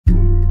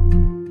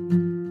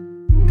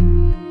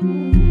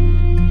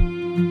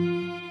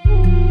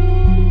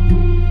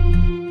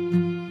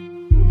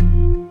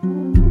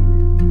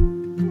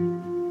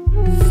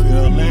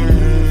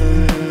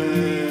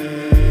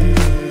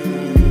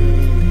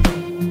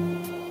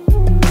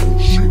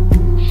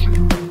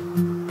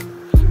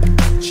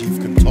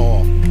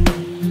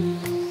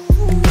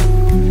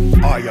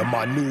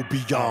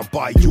beyond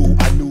by you.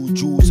 I knew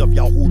Jews of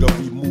Yahuda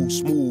remove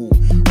smooth.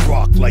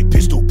 Rock like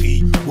Pistol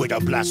P with a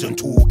blasting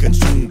tool.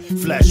 Consume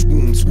flesh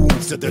wounds,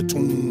 wounds to the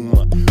tomb.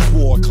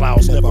 War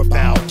clouds never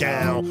bow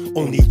down,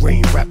 only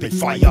rain rapid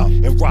fire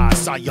and rise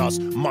sires.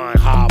 Mind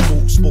high,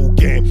 move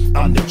spoken.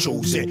 I'm the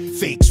chosen.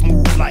 Fake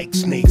smooth like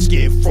snakes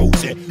get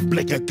frozen.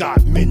 Blicker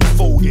got men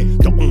folded.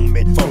 The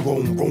omen for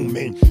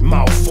Roman,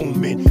 mouth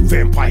foaming.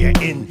 Vampire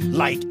in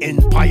like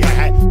Empire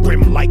hat,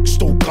 brim like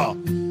Stoker.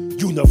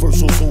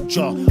 Universal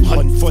soldier,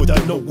 hunt for the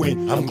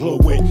knowing. I'm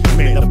glowing,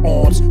 man of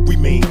arms,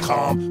 remain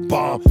calm.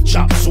 Bomb,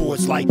 chop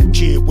swords like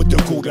kid with the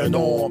golden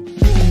arm.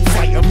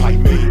 Fighting by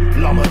me,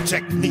 llama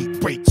technique,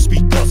 break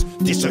speakers.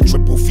 This a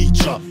triple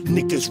feature,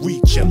 niggas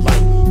reaching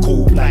like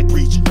cold black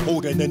breach.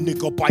 Holding a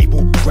nigga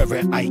Bible,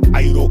 Reverend Ike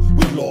idol.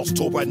 We lost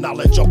Torah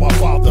knowledge of our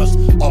fathers.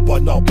 Abba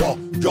Nabba,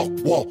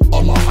 Yahweh,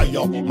 Allah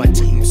higher. My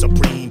team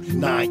supreme,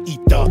 9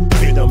 ether,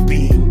 venom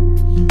beam.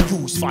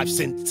 Use 5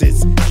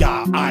 senses,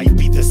 yeah, I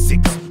be the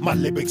 6. My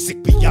lyrics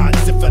sick beyond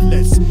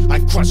syphilis. I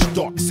crush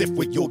dark Sith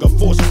with Yoda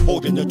force,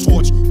 holding the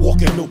torch,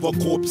 walking over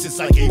corpses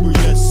like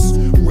Arius.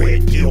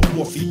 Red pill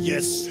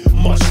Morpheus,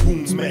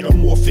 mushrooms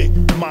metamorphic,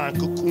 mind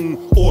cocoon,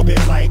 orbit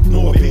like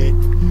Norbit.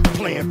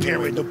 Planned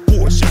parent,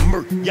 abortion,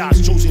 murk,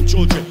 y'all's chosen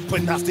children,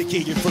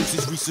 prognosticated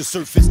verses reach the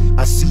surface.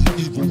 I see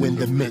evil in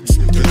the midst,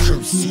 the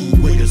curse see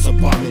waiters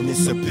abomin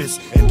this abyss.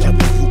 And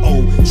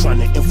WO trying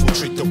to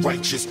infiltrate the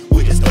righteous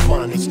with his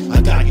demonics.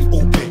 I got you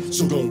open,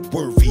 so don't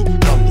worry,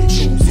 I'm the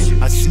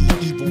chosen. I see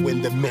evil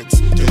in the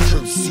midst, the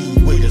curse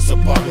see waiters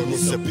abomin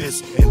this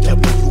abyss. And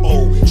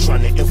WO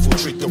trying to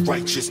infiltrate the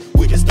righteous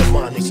with his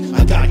demonics.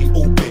 I got you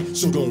open,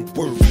 so don't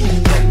worry,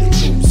 I'm the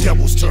chosen.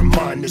 Devils turn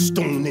mind to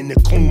stone in the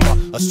coma,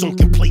 a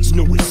sunken place,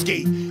 no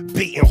escape.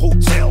 Baiting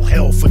hotel,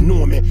 hell for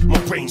Norman. My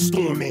brain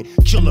storming,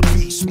 killer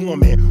bees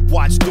swarming.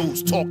 Watch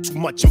those talk too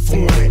much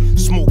informing.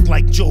 Smoke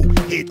like Joe,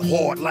 hit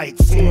hard like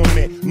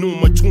Foreman.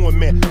 Numa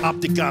torment,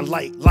 Opticon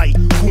light,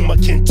 Kuma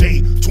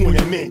Kente,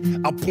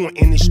 tournament. I point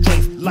in his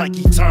strength like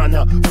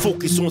Itana.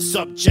 Focus on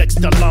subjects,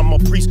 the Lama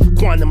priest,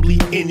 quantum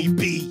leap, any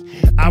B.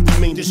 I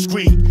remain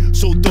discreet,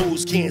 so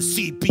those can't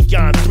see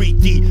beyond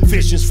 3D.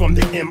 Visions from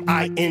the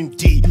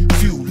MIND.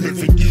 Few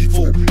living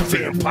evil,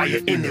 vampire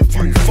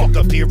interview. Fuck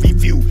up peer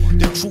review.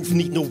 The truth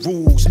need no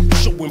rules.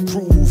 Show and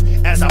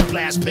prove as I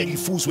blast petty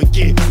fools with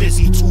get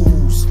busy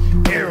tools.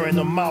 Airing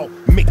them out,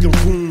 making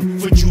room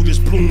for Judas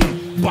Bloom.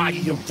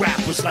 Body and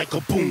rappers like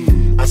a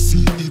boom. I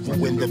see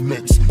evil in the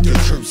midst. The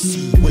curse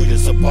see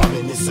waiters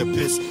abomin this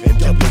abyss. And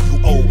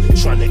WO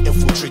trying to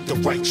infiltrate the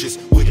righteous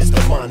with his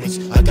demonics.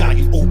 I got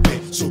you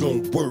open, so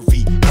don't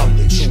worry, I'm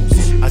the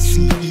chosen. I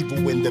see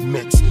evil in the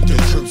midst. The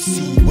curse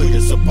see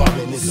waiters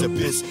abomin this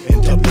abyss.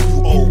 And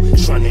WO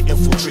trying to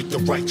infiltrate the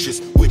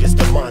righteous with his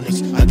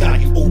demonics. I got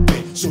you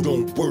open, so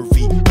don't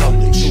worry, I'm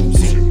the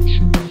chosen.